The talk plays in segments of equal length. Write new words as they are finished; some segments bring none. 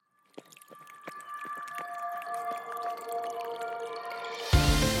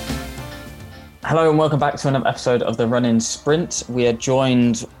Hello and welcome back to another episode of the Run-In Sprint. We are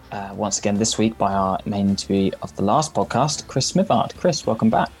joined once again this week by our main interview of the last podcast, Chris Smithard. Chris, welcome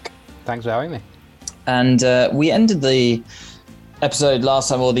back. Thanks for having me. And we ended the episode last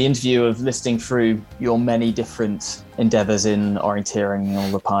time, or the interview, of listing through your many different endeavours in orienteering and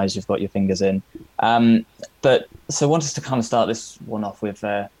all the pies you've got your fingers in. But so I wanted to kind of start this one off with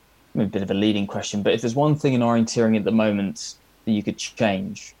a bit of a leading question. But if there's one thing in orienteering at the moment that you could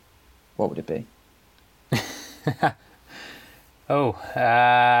change, what would it be? He's got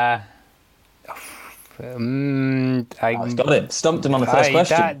it. Stumped him on the first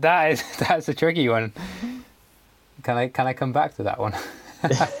question. That's a tricky one. Can I come back to that one?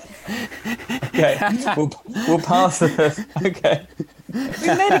 Okay, we'll pass the. Okay, we've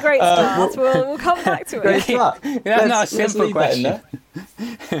made a great start. We'll come back to it. Great start. That's not a simple question.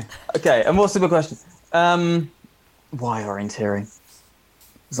 Okay, a more simple question. Why orienteering?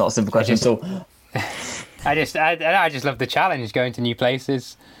 It's not a simple question at all. I just love the challenge, going to new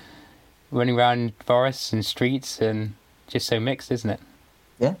places, running around forests and streets, and just so mixed, isn't it?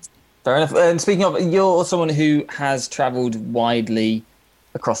 Yeah, fair enough. And speaking of, you're someone who has travelled widely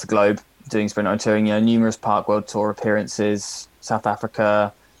across the globe doing sprint orienteering. You know, numerous Park World Tour appearances, South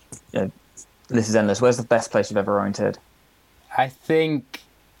Africa. You know, the list is endless. Where's the best place you've ever orienteered? I think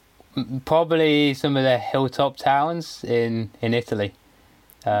probably some of the hilltop towns in Italy.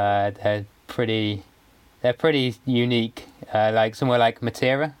 They're pretty unique. Like somewhere like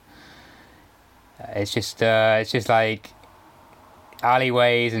Matera. It's just like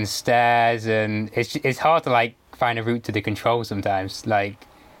alleyways and stairs, and it's hard to like find a route to the control sometimes. Like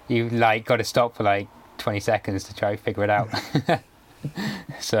you like got to stop for like 20 seconds to try to figure it out.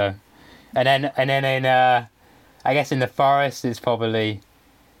 So, and then in I guess in the forest it's probably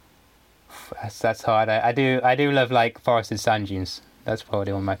that's hard. I do love like forested sand dunes. That's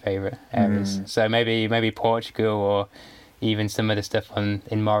probably one of my favourite areas. So maybe Portugal, or even some of the stuff in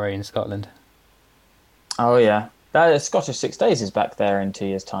Moray in Scotland. Oh yeah, that Scottish 6 Days is back there in 2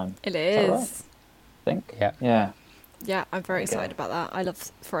 years' time. It is. Right? I think. Yeah. Yeah, I'm very excited about that. I love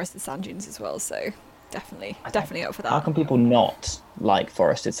forested sand dunes as well, so definitely up for that. How can people not like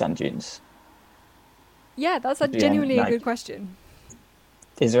forested sand dunes? Yeah, that's genuinely a good question.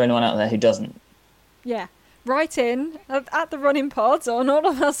 Is there anyone out there who doesn't? Yeah. Write in at the Running Pods on all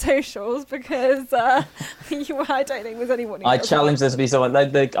of our socials, because I don't think there's anyone who I doesn't challenge there like to be someone. I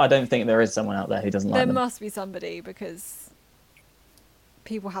don't think there is someone out there who doesn't like them. There must be somebody, because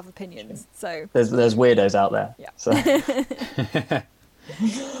people have opinions. So there's weirdos out there. Yeah. So.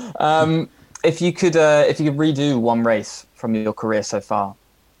 If you could redo one race from your career so far,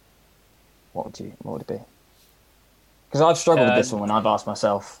 what would it be? Because I've struggled with this one when I've asked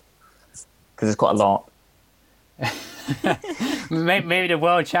myself, because there's quite a lot. Maybe the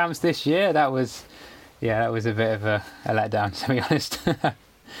world champs this year. That was a bit of a letdown, to be honest.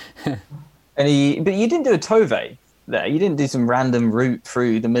 But you didn't do a Tove there. You didn't do some random route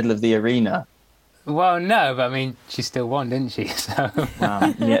through the middle of the arena. Well, no, but I mean, she still won, didn't she? So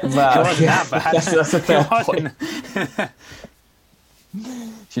yeah, well, it wasn't that bad. That's a fair point.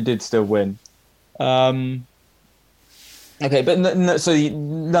 She did still win. Okay, but so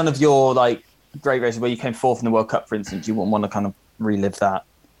none of your like great races where you came fourth in the World Cup, for instance, you wouldn't want to kind of relive that?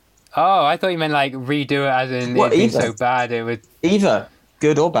 Oh, I thought you meant like redo it, as in it being so bad it would... Either,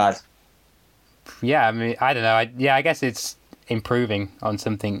 good or bad. Yeah, I mean, I don't know. I guess it's improving on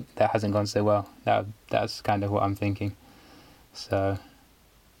something that hasn't gone so well. That's kind of what I'm thinking. So,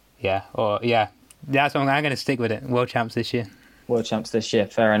 that's what I'm going to stick with it. World champs this year. World champs this year,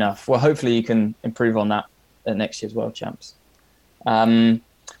 fair enough. Well, hopefully you can improve on that at next year's World champs.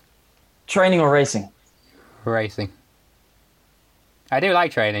 Training or racing? Racing. I do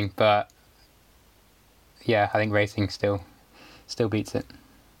like training, but yeah, I think racing still beats it.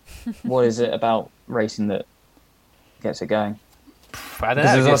 What is it about racing that gets it going? I don't know.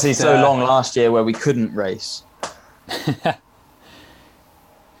 Because it was obviously so long last year where we couldn't race. I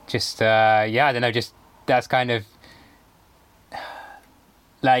don't know. Just that's kind of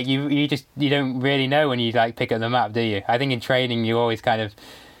like you don't really know when you like pick up the map, do you? I think in training you always kind of,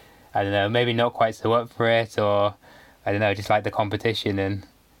 I don't know, maybe not quite so up for it, or I don't know, just like the competition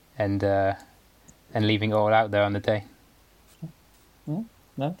and leaving it all out there on the day. Yeah,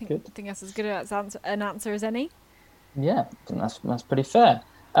 no, good. I think that's as good an answer as any. Yeah, I think that's pretty fair.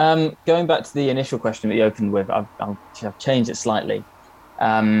 Going back to the initial question that you opened with, I've changed it slightly.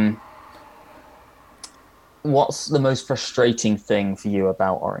 What's the most frustrating thing for you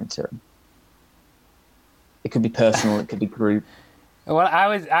about orienteering? It could be personal, it could be group. Well, I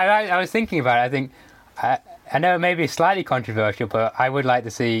was thinking about it. I think I know it may be slightly controversial, but I would like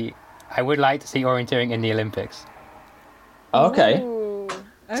to see I would like to see orienteering in the Olympics. Okay. Ooh,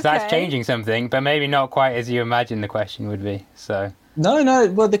 okay. So that's changing something, but maybe not quite as you imagine the question would be. So No.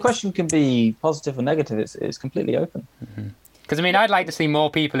 Well, the question can be positive or negative. It's completely open. because I mean, I'd like to see more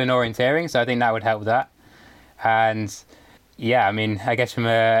people in orienteering, so I think that would help that. And yeah, I mean, I guess from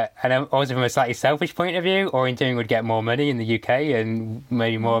a slightly selfish point of view, orienteering would get more money in the UK, and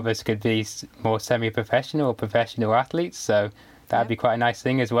maybe more of us could be more semi-professional or professional athletes. So that'd be quite a nice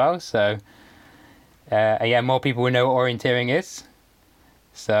thing as well. So more people would know what orienteering is.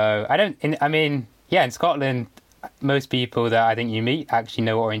 So in Scotland, most people that I think you meet actually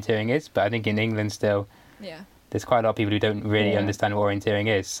know what orienteering is, but I think in England still, there's quite a lot of people who don't really understand what orienteering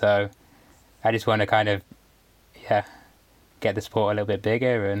is. So I just want to kind of, get the sport a little bit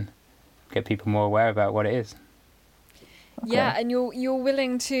bigger and get people more aware about what it is. Okay. Yeah, and you're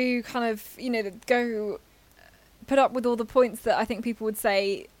willing to kind of, go put up with all the points that I think people would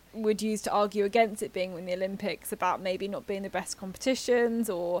say would use to argue against it being in the Olympics, about maybe not being the best competitions,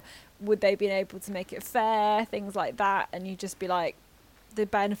 or would they be able to make it fair, things like that, and you just be like, the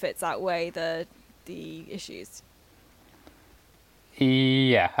benefits outweigh the issues.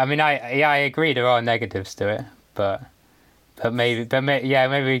 Yeah, I mean, I agree there are negatives to it, but maybe,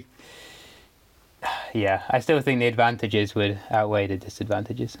 I still think the advantages would outweigh the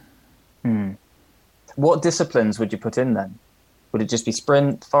disadvantages. What disciplines would you put in then? Would it just be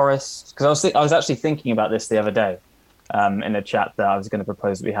sprint, forest? Because I was actually thinking about this the other day, in a chat that I was going to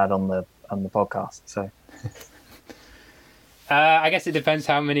propose that we had on the podcast. So, I guess it depends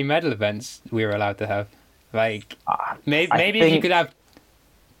how many medal events we were allowed to have. Like, maybe if you could have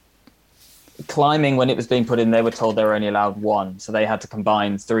climbing, when it was being put in, they were told they were only allowed one, so they had to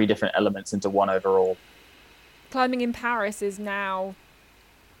combine 3 different elements into one overall. Climbing in Paris is now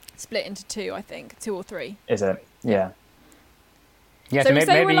split into 2, I think, 2 or 3. Is it? Yeah. Yeah, so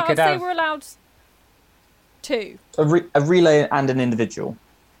maybe you could have... Say we're allowed 2. A relay and an individual.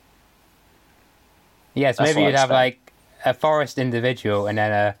 Yes, maybe you'd have like a forest individual and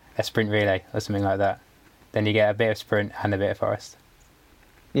then a sprint relay or something like that. Then you get a bit of sprint and a bit of forest.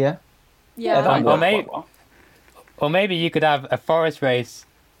 Yeah. Or maybe you could have a forest race,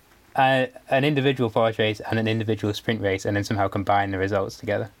 an individual forest race and an individual sprint race, and then somehow combine the results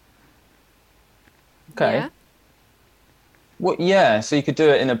together. Okay. Yeah. So you could do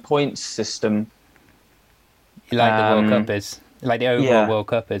it in a points system. Like the World Cup is. Like the overall World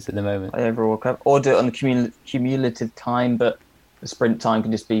Cup is at the moment. The overall World Cup. Or do it on the cumulative time, but the sprint time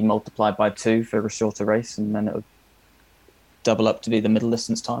can just be multiplied by 2 for a shorter race, and then it would double up to be the middle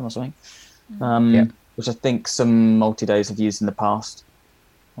distance time or something. Which I think some multi-days have used in the past.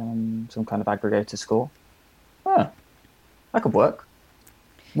 Some kind of aggregator score. That could work.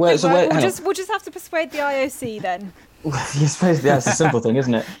 We'll just have to persuade the IOC then. You suppose that's a simple thing,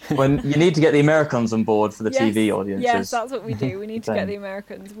 isn't it? When you need to get the Americans on board for the TV audiences. Yes, that's what we do. We need to get the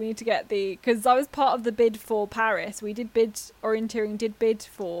Americans. We need to get because I was part of the bid for Paris. Orienteering did bid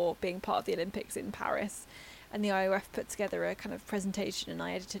for being part of the Olympics in Paris, and the IOF put together a kind of presentation, and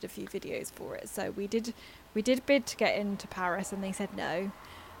I edited a few videos for it. So we did bid to get into Paris, and they said no.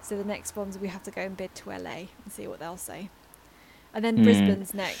 So the next ones we have to go and bid to LA and see what they'll say. And then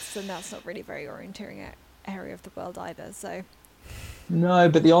Brisbane's next, and that's not really very orienteering area of the world either. So no,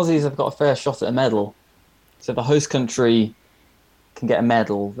 but the Aussies have got a fair shot at a medal. So if the host country can get a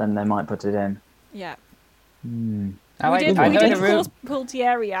medal, then they might put it in. Yeah. Mm. We did of course pull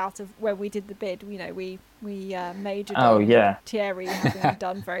Thierry out of when we did the bid. You know, we majored on Thierry having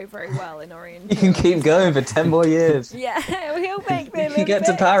done very, very well in orienteering. You can keep going for 10 more years. Yeah, he'll make the Olympics. You get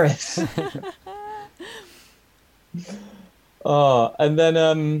to Paris. And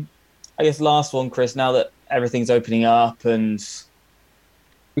then I guess last one, Chris, now that everything's opening up and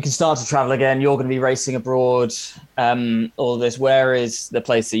we can start to travel again, you're going to be racing abroad, all this. Where is the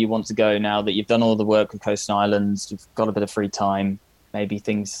place that you want to go now that you've done all the work with Coast and Islands, you've got a bit of free time, maybe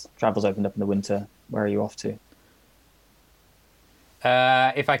travel's opened up in the winter? Where are you off to?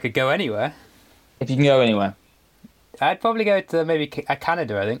 If I could go anywhere? If you can go anywhere. I'd probably go to maybe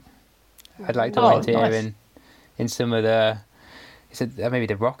Canada, I think. I'd like to volunteer in some of the... Is it maybe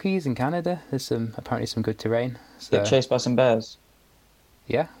the Rockies in Canada? There's apparently some good terrain. So. Get chased by some bears.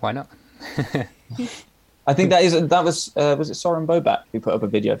 Yeah, why not? I think that was it Soren Bobak who put up a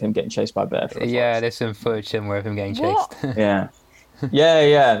video of him getting chased by a bear? There's some footage somewhere of him getting chased. Yeah.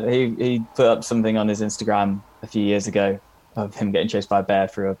 He put up something on his Instagram a few years ago of him getting chased by a bear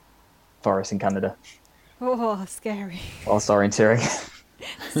through a forest in Canada. Oh, scary. Whilst orienteering.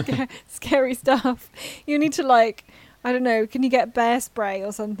 Scary stuff. You need to I don't know, can you get bear spray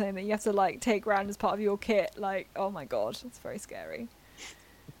or something that you have to take around as part of your kit? Oh my god, it's very scary.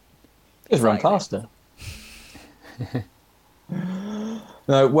 Just run past her.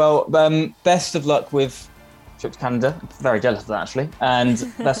 No, well, best of luck with trip to Canada. I'm very jealous of that, actually.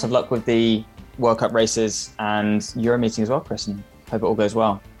 And best of luck with the World Cup races and Euro meeting as well, Chris. And hope it all goes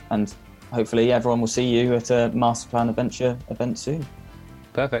well. And hopefully everyone will see you at a Master Plan Adventure event soon.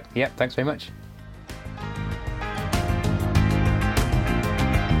 Perfect. Yep, thanks very much.